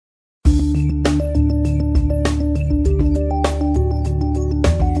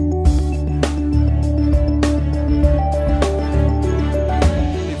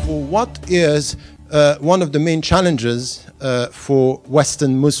what is one of the main challenges for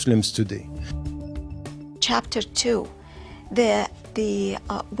Western Muslims today? Chapter 2,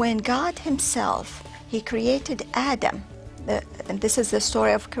 when God himself, he created Adam, and this is the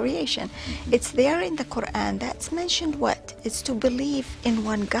story of creation. It's there in the Quran. That's mentioned what? It's to believe in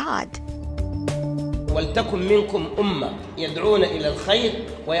one God. وَلْتَكُنْ مِنْكُمْ أُمَّةٌ يَدْعُونَ إِلَى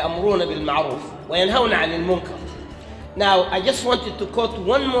الْخَيْرِ وَيَأْمُرُونَ بِالْمَعْرُوفِ وَيَنْهَوْنَ عَنِ الْمُنْكَرِ. Now, I just wanted to quote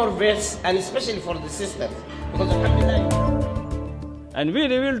one more verse, and especially for the sisters, because alhamdulillah. And we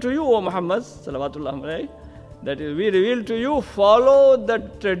reveal to you, O Muhammad, salawatullah alayhi, that we reveal to you, follow the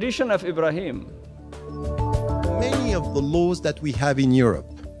tradition of Ibrahim. Many of the laws that we have in Europe,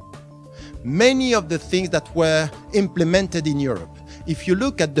 many of the things that were implemented in Europe, if you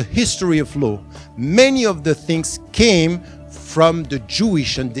look at the history of law, many of the things came from the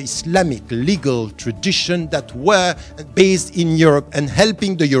Jewish and the Islamic legal tradition that were based in Europe and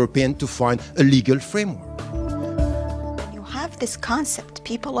helping the European to find a legal framework. You have this concept,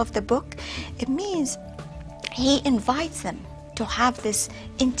 people of the book, it means he invites them to have this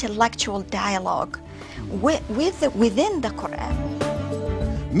intellectual dialogue within the Quran.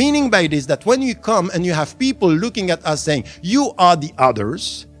 Meaning by this that when you come and you have people looking at us saying, you are the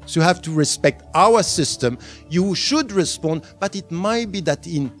others, so you have to respect our system, you should respond, but it might be that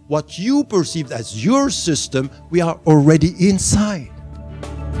in what you perceive as your system, we are already inside.